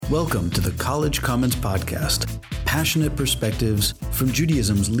Welcome to the College Commons Podcast, passionate perspectives from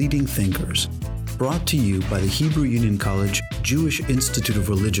Judaism's leading thinkers. Brought to you by the Hebrew Union College Jewish Institute of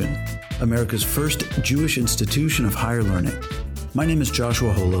Religion, America's first Jewish institution of higher learning. My name is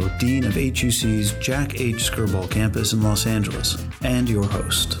Joshua Holo, Dean of HUC's Jack H. Skirball campus in Los Angeles, and your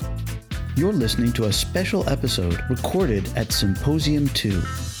host. You're listening to a special episode recorded at Symposium 2,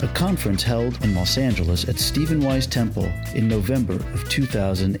 a conference held in Los Angeles at Stephen Wise Temple in November of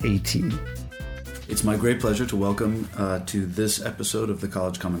 2018. It's my great pleasure to welcome to this episode of the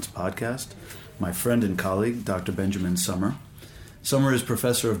College Commons Podcast my friend and colleague, Dr. Benjamin Sommer. Sommer is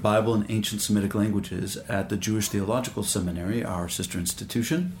professor of Bible and Ancient Semitic Languages at the Jewish Theological Seminary, our sister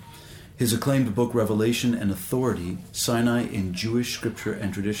institution. His acclaimed book, Revelation and Authority, Sinai in Jewish Scripture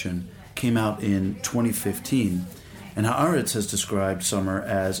and Tradition, came out in 2015, and Haaretz has described Sommer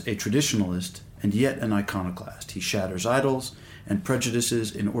as a traditionalist and yet an iconoclast. He shatters idols and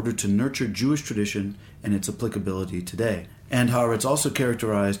prejudices in order to nurture Jewish tradition and its applicability today. And Haaretz also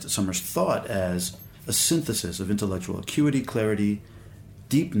characterized Sommer's thought as a synthesis of intellectual acuity, clarity,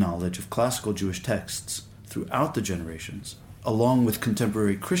 deep knowledge of classical Jewish texts throughout the generations, along with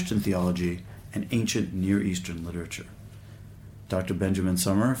contemporary Christian theology and ancient Near Eastern literature. Dr. Benjamin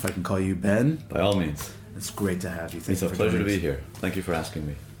Sommer, if I can call you Ben. By all means. It's great to have you. It's a pleasure to be here. Thank you for asking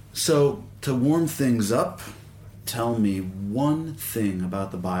me. So, to warm things up, tell me one thing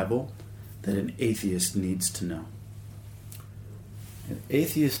about the Bible that an atheist needs to know. An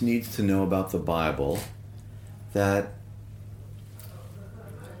atheist needs to know about the Bible that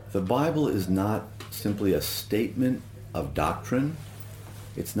the Bible is not simply a statement of doctrine.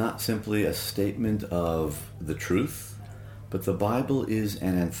 It's not simply a statement of the truth. But the Bible is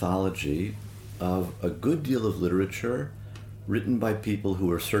an anthology of a good deal of literature written by people who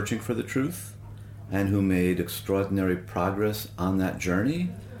were searching for the truth and who made extraordinary progress on that journey.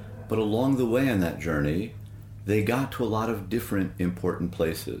 But along the way on that journey, they got to a lot of different important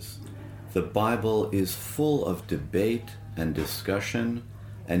places. The Bible is full of debate and discussion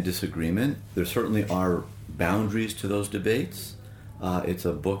and disagreement. There certainly are boundaries to those debates. It's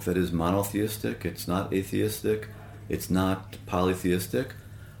a book that is monotheistic. It's not atheistic. It's not polytheistic,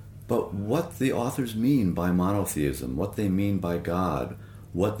 but what the authors mean by monotheism, what they mean by God,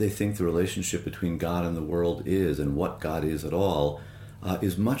 what they think the relationship between God and the world is, and what God is at all,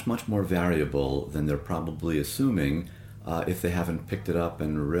 is much, much more variable than they're probably assuming if they haven't picked it up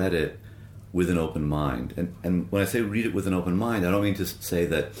and read it with an open mind. And when I say read it with an open mind, I don't mean to say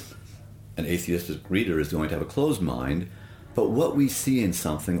that an atheistic reader is going to have a closed mind. But what we see in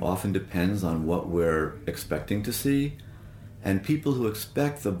something often depends on what we're expecting to see. And people who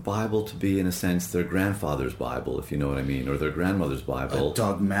expect the Bible to be, in a sense, their grandfather's Bible, if you know what I mean, or their grandmother's Bible. A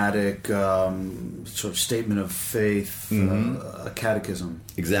dogmatic sort of statement of faith, a catechism.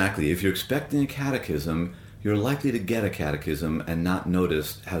 Exactly. If you're expecting a catechism, you're likely to get a catechism and not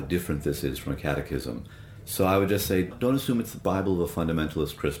notice how different this is from a catechism. So I would just say, don't assume it's the Bible of a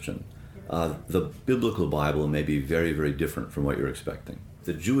fundamentalist Christian. The biblical Bible may be very, very different from what you're expecting.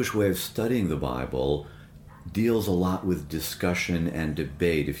 The Jewish way of studying the Bible deals a lot with discussion and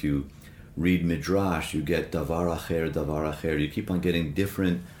debate. If you read Midrash, you get davar acher, davar acher. You keep on getting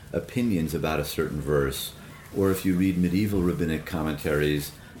different opinions about a certain verse. Or if you read medieval rabbinic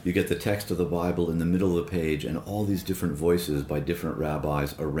commentaries, you get the text of the Bible in the middle of the page and all these different voices by different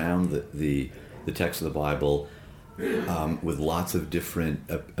rabbis around the text of the Bible. With lots of different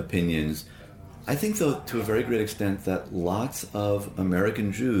opinions. I think, though, to a very great extent, that lots of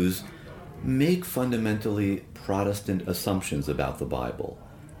American Jews make fundamentally Protestant assumptions about the Bible.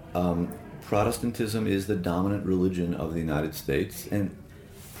 Protestantism is the dominant religion of the United States, and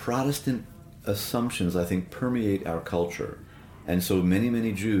Protestant assumptions, I think, permeate our culture. And so many,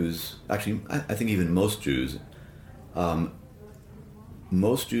 many Jews, actually, I think even most Jews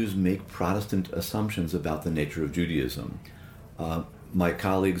make Protestant assumptions about the nature of Judaism. My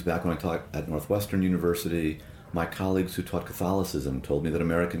colleagues, back when I taught at Northwestern University, my colleagues who taught Catholicism told me that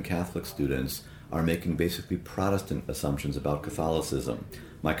American Catholic students are making basically Protestant assumptions about Catholicism.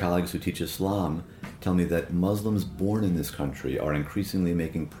 My colleagues who teach Islam tell me that Muslims born in this country are increasingly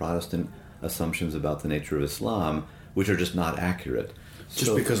making Protestant assumptions about the nature of Islam, which are just not accurate.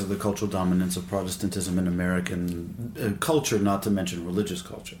 Just because of the cultural dominance of Protestantism in American culture, not to mention religious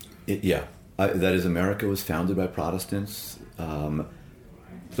culture. That is, America was founded by Protestants.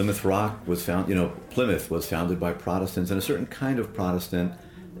 Plymouth was founded by Protestants, and a certain kind of Protestant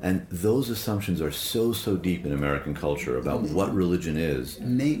And those assumptions are so deep in American culture about what religion is.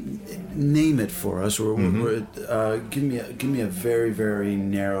 Name it for us, or give me a very, very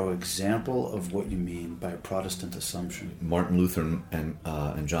narrow example of what you mean by a Protestant assumption. Martin Luther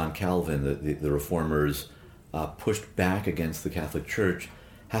and John Calvin, the reformers, pushed back against the Catholic Church,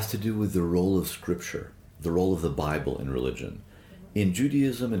 has to do with the role of Scripture, the role of the Bible in religion. In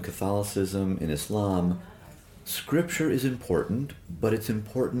Judaism and Catholicism, in Islam, Scripture is important, but it's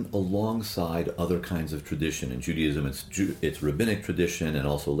important alongside other kinds of tradition. In Judaism, it's rabbinic tradition, and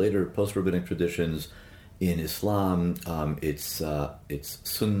also later post-rabbinic traditions. In Islam, it's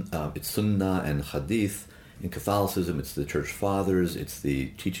Sunnah and Hadith. In Catholicism, it's the Church Fathers. It's the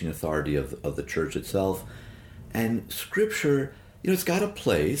teaching authority of the Church itself. And Scripture, it's got a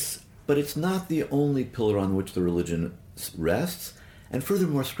place, but it's not the only pillar on which the religion rests. And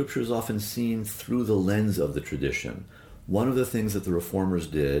furthermore, Scripture is often seen through the lens of the tradition. One of the things that the Reformers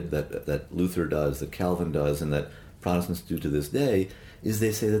did, that Luther does, that Calvin does, and that Protestants do to this day, is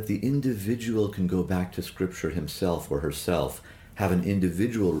they say that the individual can go back to Scripture himself or herself, have an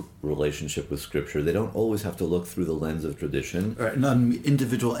individual relationship with Scripture. They don't always have to look through the lens of tradition. Right,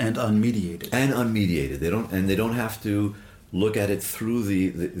 individual and unmediated. And unmediated. They don't have to look at it through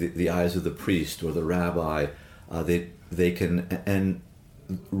the eyes of the priest or the rabbi. They can, and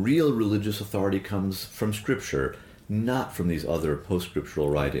real religious authority comes from Scripture, not from these other post-scriptural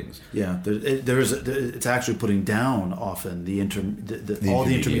writings. Yeah, it's actually putting down often all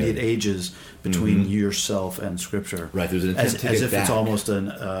the intermediate ages between yourself and Scripture. Right, there's an attempt to as get if back. It's almost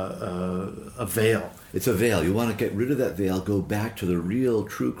a veil. It's a veil. You want to get rid of that veil, go back to the real,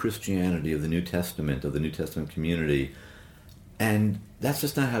 true Christianity of the New Testament, of the New Testament community, and that's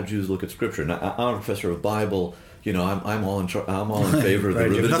just not how Jews look at Scripture. Now, I'm a professor of Bible. I'm all in favor of the right,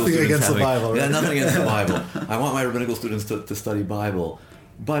 rabbinical nothing students against the Bible. Right? Yeah, nothing against the Bible. I want my rabbinical students to study Bible.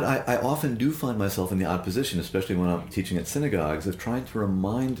 But I often do find myself in the odd position, especially when I'm teaching at synagogues, of trying to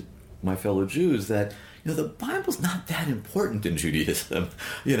remind my fellow Jews that the Bible's not that important in Judaism.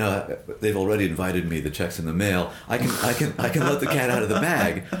 They've already invited me the checks in the mail. I can let the cat out of the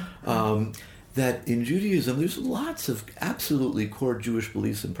bag. That in Judaism, there's lots of absolutely core Jewish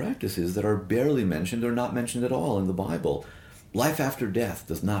beliefs and practices that are barely mentioned or not mentioned at all in the Bible. Life after death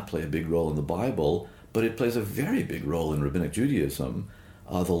does not play a big role in the Bible, but it plays a very big role in Rabbinic Judaism.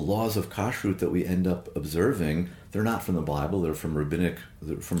 The laws of kashrut that we end up observing, they're not from the Bible, they're from rabbinic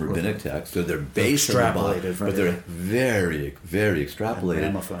texts. They're based on the Bible, but they're very, very extrapolated.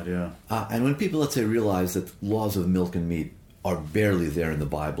 And ramified, yeah. And when people, let's say, realize that laws of milk and meat are barely there in the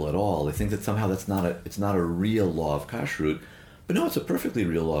Bible at all, they think that somehow it's not a real law of kashrut. But no, it's a perfectly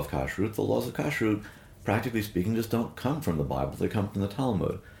real law of kashrut. The laws of kashrut, practically speaking, just don't come from the Bible. They come from the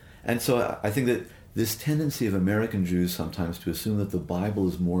Talmud. And so I think that this tendency of American Jews sometimes to assume that the Bible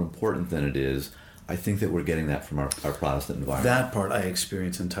is more important than it is, I think that we're getting that from our Protestant environment. That part I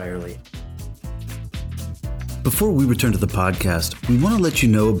experience entirely. Before we return to the podcast, we want to let you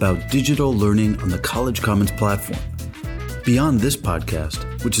know about digital learning on the College Commons platform. Beyond this podcast,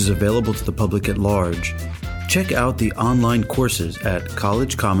 which is available to the public at large, check out the online courses at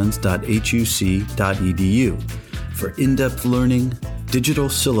collegecommons.huc.edu for in-depth learning, digital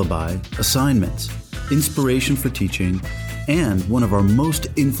syllabi, assignments, inspiration for teaching, and one of our most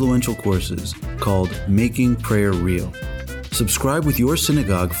influential courses called Making Prayer Real. Subscribe with your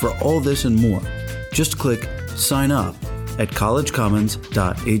synagogue for all this and more. Just click Sign Up at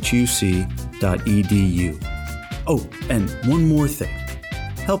collegecommons.huc.edu. Oh, and one more thing.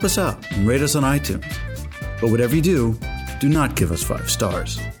 Help us out and rate us on iTunes. But whatever you do not give us 5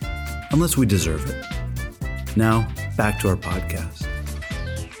 stars. Unless we deserve it. Now, back to our podcast.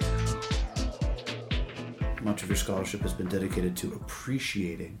 Much of your scholarship has been dedicated to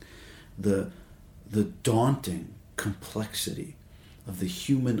appreciating the daunting complexity of the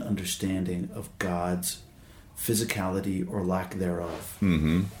human understanding of God's physicality or lack thereof.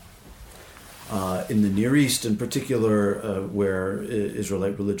 Mm-hmm. In the Near East in particular, where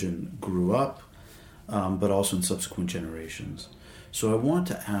Israelite religion grew up, but also in subsequent generations. So I want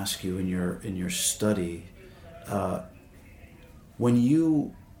to ask you in your study, when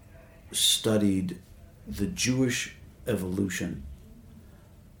you studied the Jewish evolution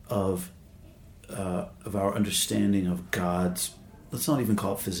of our understanding of God's, let's not even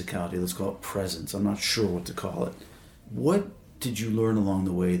call it physicality, let's call it presence. I'm not sure what to call it. What did you learn along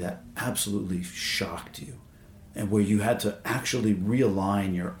the way that absolutely shocked you, and where you had to actually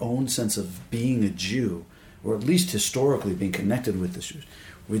realign your own sense of being a Jew, or at least historically being connected with the Jews?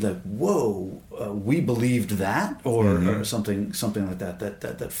 Were you like, whoa, we believed that, or something like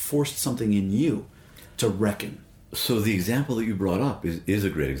that forced something in you to reckon? So the example that you brought up is a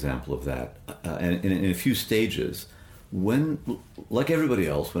great example of that, and in a few stages. When, like everybody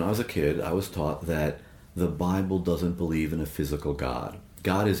else, when I was a kid, I was taught that the Bible doesn't believe in a physical God.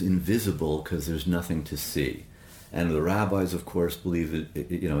 God is invisible because there's nothing to see. And the rabbis, of course, believe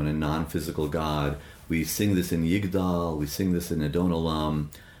in a non-physical God. We sing this in Yigdal, we sing this in Adon Olam.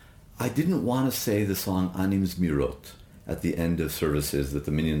 I didn't want to say the song Anim Zmirot at the end of services that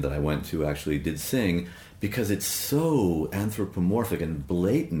the minyan that I went to actually did sing, because it's so anthropomorphic and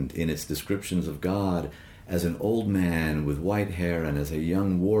blatant in its descriptions of God as an old man with white hair and as a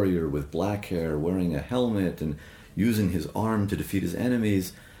young warrior with black hair wearing a helmet and using his arm to defeat his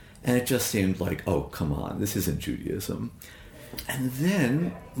enemies. And it just seemed like, oh, come on, this isn't Judaism. And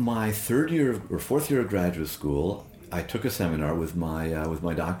then my third year or fourth year of graduate school, I took a seminar with my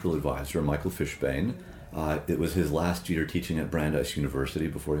doctoral advisor, Michael Fishbane. It was his last year teaching at Brandeis University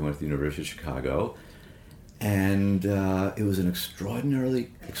before he went to the University of Chicago. And it was an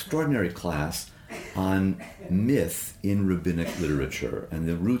extraordinary class on myth in rabbinic literature and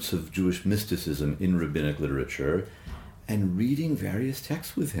the roots of Jewish mysticism in rabbinic literature. And reading various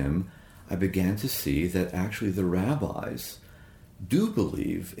texts with him, I began to see that actually the rabbis do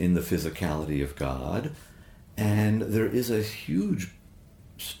believe in the physicality of God, and there is a huge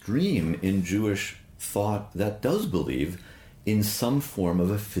stream in Jewish thought that does believe in some form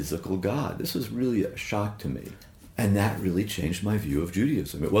of a physical God. This was really a shock to me. And that really changed my view of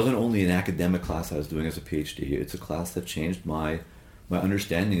Judaism. It wasn't only an academic class I was doing as a PhD. It's a class that changed my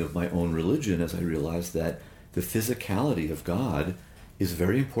understanding of my own religion as I realized that the physicality of God is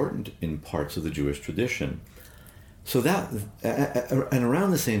very important in parts of the Jewish tradition. So that, and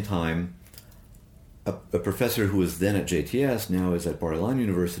around the same time, a professor who was then at JTS, now is at Bar-Ilan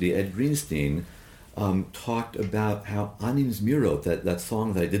University, Ed Greenstein, talked about how Anim Zmirot, that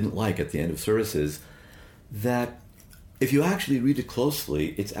song that I didn't like at the end of services, that if you actually read it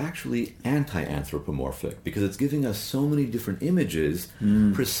closely, it's actually anti-anthropomorphic because it's giving us so many different images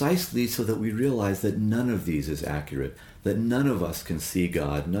precisely so that we realize that none of these is accurate, that none of us can see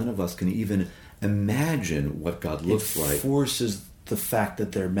God, none of us can even imagine what God looks like. It forces the fact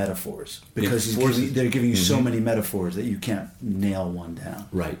that they're metaphors because they're giving you so many metaphors that you can't nail one down.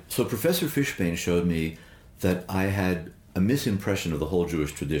 Right. So Professor Fishbane showed me that I had a misimpression of the whole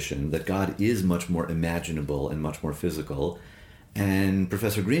Jewish tradition, that God is much more imaginable and much more physical. And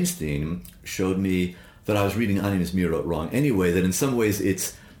Professor Greenstein showed me that I was reading Anim Zmirot wrong anyway, that in some ways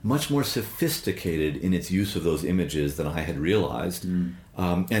it's much more sophisticated in its use of those images than I had realized.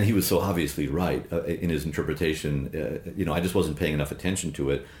 And he was so obviously right in his interpretation. I just wasn't paying enough attention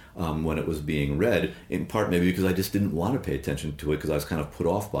to it when it was being read, in part maybe because I just didn't want to pay attention to it because I was kind of put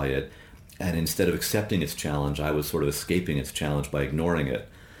off by it. And instead of accepting its challenge, I was sort of escaping its challenge by ignoring it.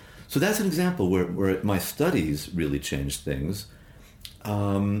 So that's an example where my studies really changed things.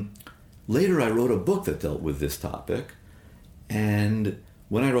 Later, I wrote a book that dealt with this topic. And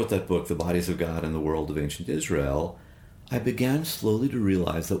when I wrote that book, The Bodies of God and the World of Ancient Israel, I began slowly to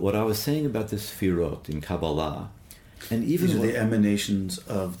realize that what I was saying about the Sefirot in Kabbalah, and even these are the emanations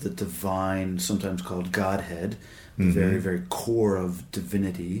of the divine, sometimes called Godhead, the very, very core of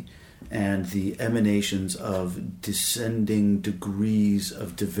divinity, and the emanations of descending degrees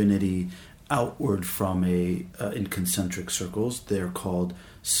of divinity outward from in concentric circles. They're called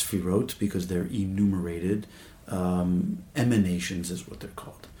Sefirot because they're enumerated. Emanations is what they're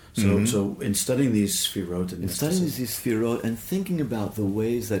called. So in studying these Sefirot and thinking about the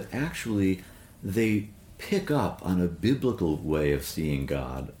ways that actually they pick up on a biblical way of seeing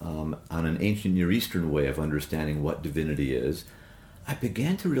God, on an ancient Near Eastern way of understanding what divinity is, I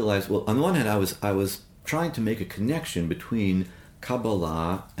began to realize, well, on the one hand, I was trying to make a connection between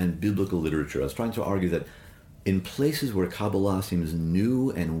Kabbalah and biblical literature. I was trying to argue that in places where Kabbalah seems new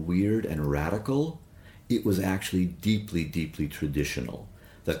and weird and radical, it was actually deeply, deeply traditional.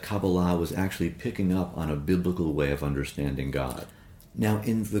 That Kabbalah was actually picking up on a biblical way of understanding God. Now,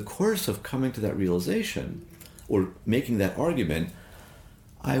 in the course of coming to that realization, or making that argument,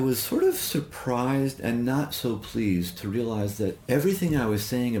 I was sort of surprised and not so pleased to realize that everything I was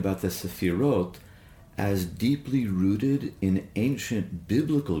saying about the Sefirot as deeply rooted in ancient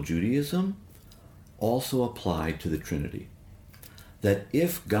biblical Judaism also applied to the Trinity. That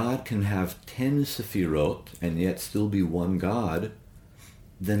if God can have 10 Sefirot and yet still be one God,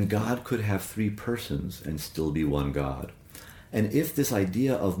 then God could have 3 persons and still be one God. And if this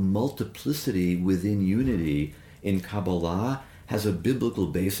idea of multiplicity within unity in Kabbalah has a biblical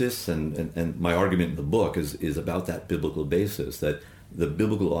basis, and my argument in the book is about that biblical basis, that the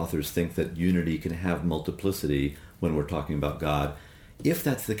biblical authors think that unity can have multiplicity when we're talking about God. If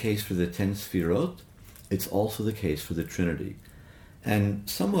that's the case for the 10 Sefirot, it's also the case for the Trinity. And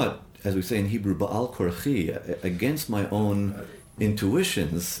somewhat, as we say in Hebrew, ba'al korchi, against my own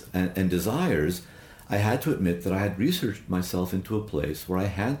intuitions and desires, I had to admit that I had researched myself into a place where I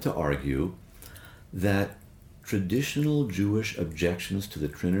had to argue that traditional Jewish objections to the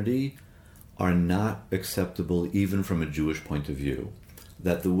Trinity are not acceptable even from a Jewish point of view.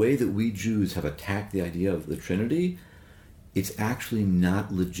 That the way that we Jews have attacked the idea of the Trinity, it's actually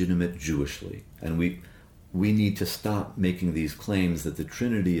not legitimate Jewishly. And we need to stop making these claims that the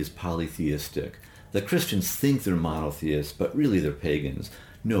Trinity is polytheistic. The Christians think they're monotheists, but really they're pagans.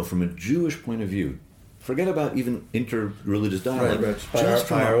 No, from a Jewish point of view, forget about even inter-religious dialogue. Right.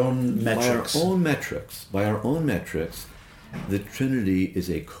 By our own metrics. By our own metrics, the Trinity is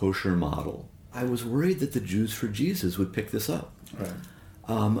a kosher model. I was worried that the Jews for Jesus would pick this up. Right.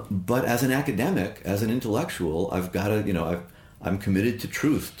 But as an academic, as an intellectual, I've got to, I'm committed to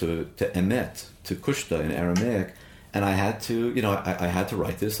truth, to emet, to kushta in Aramaic, and I had to, I had to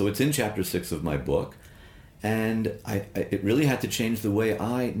write this. So it's in chapter 6 of my book, and it really had to change the way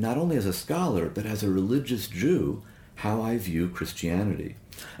I, not only as a scholar, but as a religious Jew, how I view Christianity.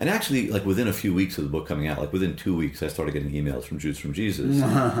 And actually, like within a few weeks of the book coming out, like within 2 weeks, I started getting emails from Jews from Jesus,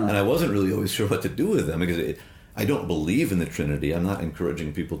 and I wasn't really always sure what to do with them because I don't believe in the Trinity. I'm not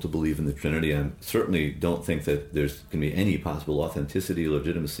encouraging people to believe in the Trinity. I certainly don't think that there's going to be any possible authenticity or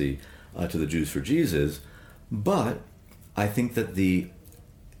legitimacy to the Jews for Jesus. But I think that the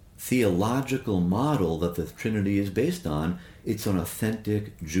theological model that the Trinity is based on, it's an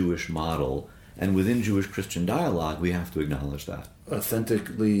authentic Jewish model. And within Jewish-Christian dialogue, we have to acknowledge that.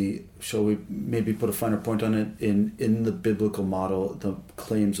 Authentically, shall we maybe put a finer point on it? In the biblical model, the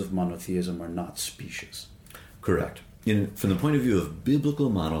claims of monotheism are not specious. Correct. From the point of view of biblical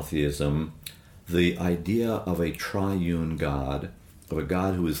monotheism, the idea of a triune God, of a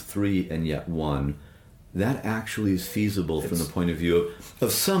God who is three and yet one, that actually is feasible from the point of view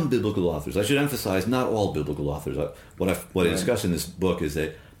of some biblical authors. I should emphasize, not all biblical authors. What I discuss in this book is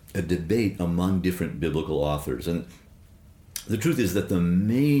a debate among different biblical authors. And the truth is that the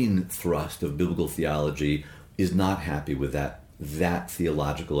main thrust of biblical theology is not happy with that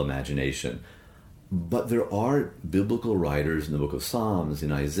theological imagination. But there are biblical writers in the book of Psalms,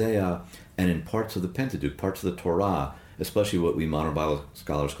 in Isaiah, and in parts of the Pentateuch, parts of the Torah, especially what we modern Bible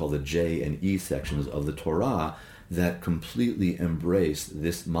scholars call the J and E sections of the Torah, that completely embrace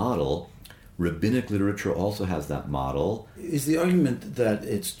this model. Rabbinic literature also has that model. Is the argument that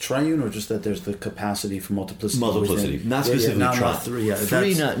it's triune, or just that there's the capacity for multiplicity? Multiplicity, not specifically not three.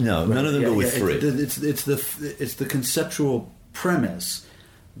 Three, none of them go with three. It's the conceptual premise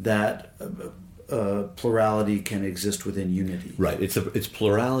that plurality can exist within unity. Right. It's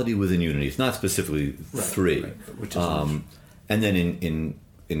plurality within unity. It's not specifically three. Right. Which is and then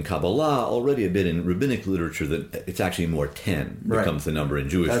in Kabbalah, already a bit in rabbinic literature, that it's actually more 10 becomes the number in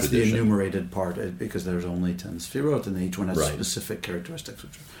Jewish tradition. That's the enumerated part, because there's only 10 sefirot, and each one has specific characteristics.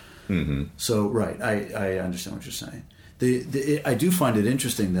 So, I understand what you're saying. I do find it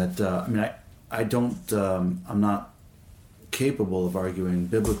interesting that, I'm not capable of arguing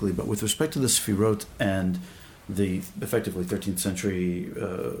biblically, but with respect to the sefirot and the effectively 13th century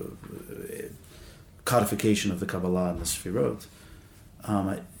codification of the Kabbalah and the sefirot,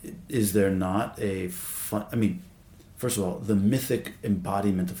 is there not first of all, the mythic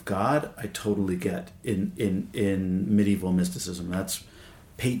embodiment of God, I totally get in medieval mysticism. That's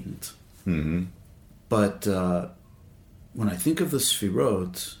patent. Mm-hmm. But when I think of the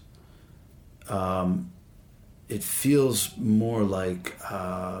sefirot, it feels more like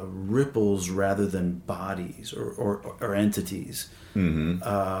ripples rather than bodies or entities.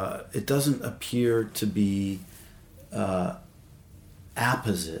 Mm-hmm. It doesn't appear to be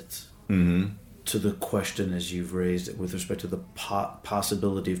apposite to the question as you've raised it with respect to the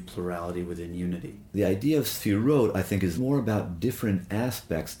possibility of plurality within unity. The idea of sefirot, I think, is more about different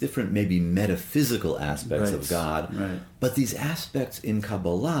aspects, different maybe metaphysical aspects of God. Right. But these aspects in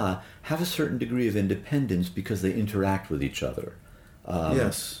Kabbalah have a certain degree of independence because they interact with each other.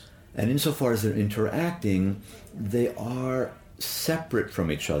 Yes. And insofar as they're interacting, they are separate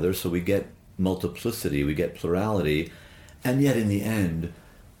from each other, so we get multiplicity, we get plurality, and yet in the end,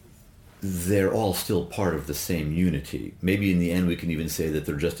 they're all still part of the same unity. Maybe in the end we can even say that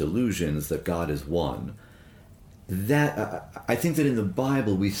they're just illusions, that God is one. That I think that in the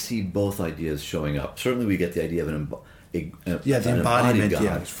Bible we see both ideas showing up. Certainly we get the idea of an embodiment God.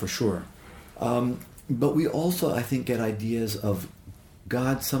 Yeah, for sure. But we also, I think, get ideas of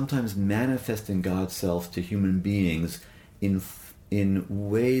God sometimes manifesting God's self to human beings in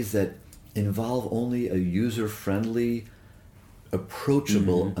ways that involve only a user-friendly,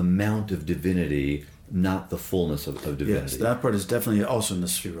 approachable amount of divinity not the fullness of divinity. Yes, that part is definitely also in the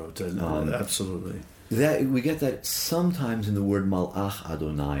Sfirot. Absolutely. That we get that sometimes in the word Malach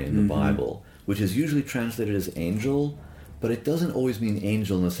Adonai in the Bible, which is usually translated as angel, but it doesn't always mean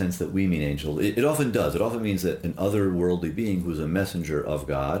angel in the sense that we mean angel. It often does. It often means that an otherworldly being who's a messenger of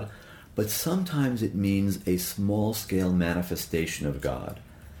God, but sometimes it means a small-scale manifestation of God.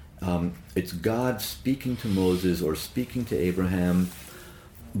 It's God speaking to Moses or speaking to Abraham,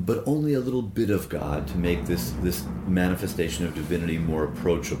 but only a little bit of God to make this manifestation of divinity more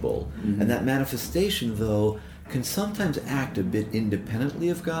approachable. And that manifestation, though, can sometimes act a bit independently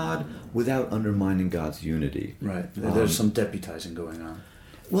of God without undermining God's unity. Right. There's some deputizing going on.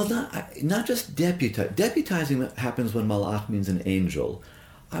 Well, not just deputizing. Deputizing happens when malach means an angel.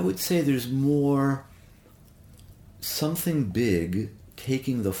 I would say there's more something big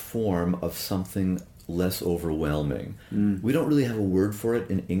taking the form of something less overwhelming. We don't really have a word for it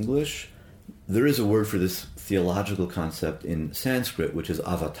in English. There is a word for this theological concept in Sanskrit, which is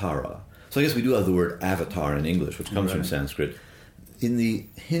avatara. So I guess we do have the word avatar in English, which comes from Sanskrit. In the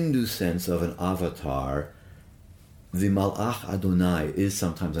Hindu sense of an avatar, the Malach Adonai is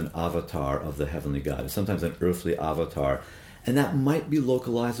sometimes an avatar of the heavenly God. It's sometimes an earthly avatar. And that might be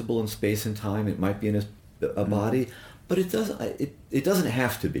localizable in space and time. It might be in a body. But it doesn't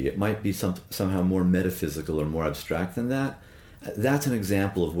have to be. It might be somehow more metaphysical or more abstract than that. That's an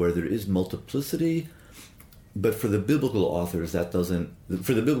example of where there is multiplicity, but for the biblical authors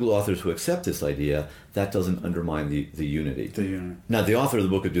who accept this idea, that doesn't undermine the unity. Now, the author of the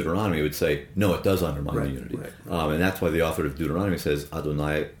book of Deuteronomy would say, no, it does undermine the unity. Right. And that's why the author of Deuteronomy says,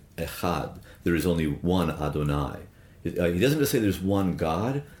 Adonai Echad. There is only one Adonai. He doesn't just say there's one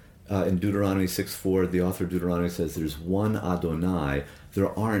God. In Deuteronomy 6:4, the author of Deuteronomy says there's one Adonai.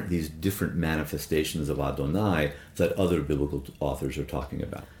 There aren't these different manifestations of Adonai that other biblical authors are talking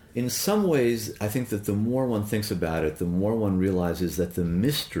about. In some ways, I think that the more one thinks about it, the more one realizes that the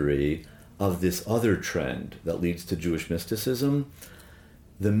mystery of this other trend that leads to Jewish mysticism,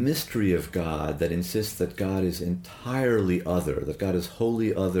 the mystery of God that insists that God is entirely other, that God is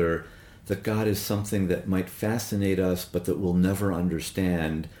wholly other, that God is something that might fascinate us but that we'll never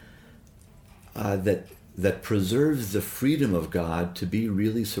understand, that preserves the freedom of God to be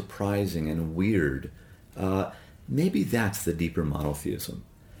really surprising and weird. Maybe that's the deeper monotheism.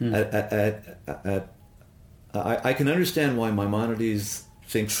 I can understand why Maimonides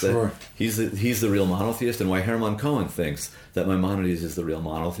thinks that he's the real monotheist, and why Hermann Cohen thinks that Maimonides is the real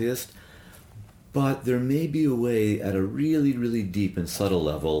monotheist. But there may be a way at a really, really deep and subtle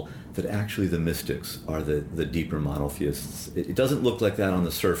level that actually the mystics are the deeper monotheists. It doesn't look like that on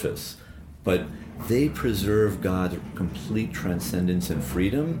the surface, but they preserve God's complete transcendence and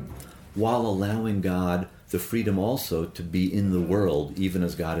freedom while allowing God the freedom also to be in the world, even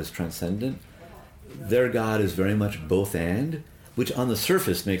as God is transcendent. Their God is very much both and, which on the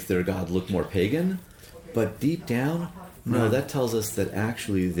surface makes their God look more pagan, but deep down, no, that tells us that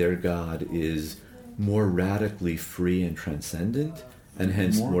actually their God is more radically free and transcendent, and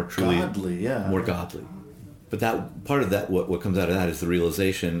hence more truly godly, more godly. But that part of that, what comes out of that is the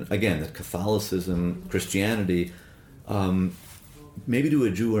realization, again, that Catholicism, Christianity, maybe to a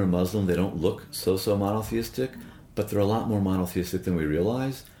Jew or a Muslim, they don't look so monotheistic, but they're a lot more monotheistic than we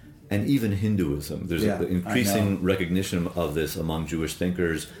realize. And even Hinduism, there's an increasing recognition of this among Jewish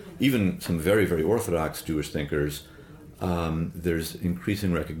thinkers, even some very, very orthodox Jewish thinkers. There's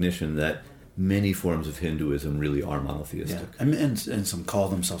increasing recognition that many forms of Hinduism really are monotheistic. And some call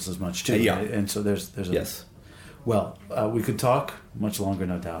themselves as much too. Yeah. Right? And so there's a... Yes. Well, we could talk much longer,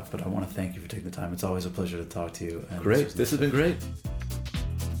 no doubt, but I want to thank you for taking the time. It's always a pleasure to talk to you. And great. This has been great.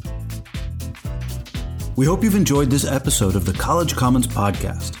 We hope you've enjoyed this episode of the College Commons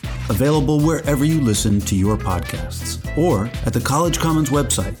Podcast, available wherever you listen to your podcasts, or at the College Commons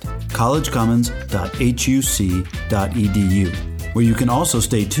website, collegecommons.huc.edu, where you can also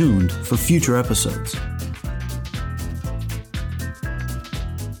stay tuned for future episodes.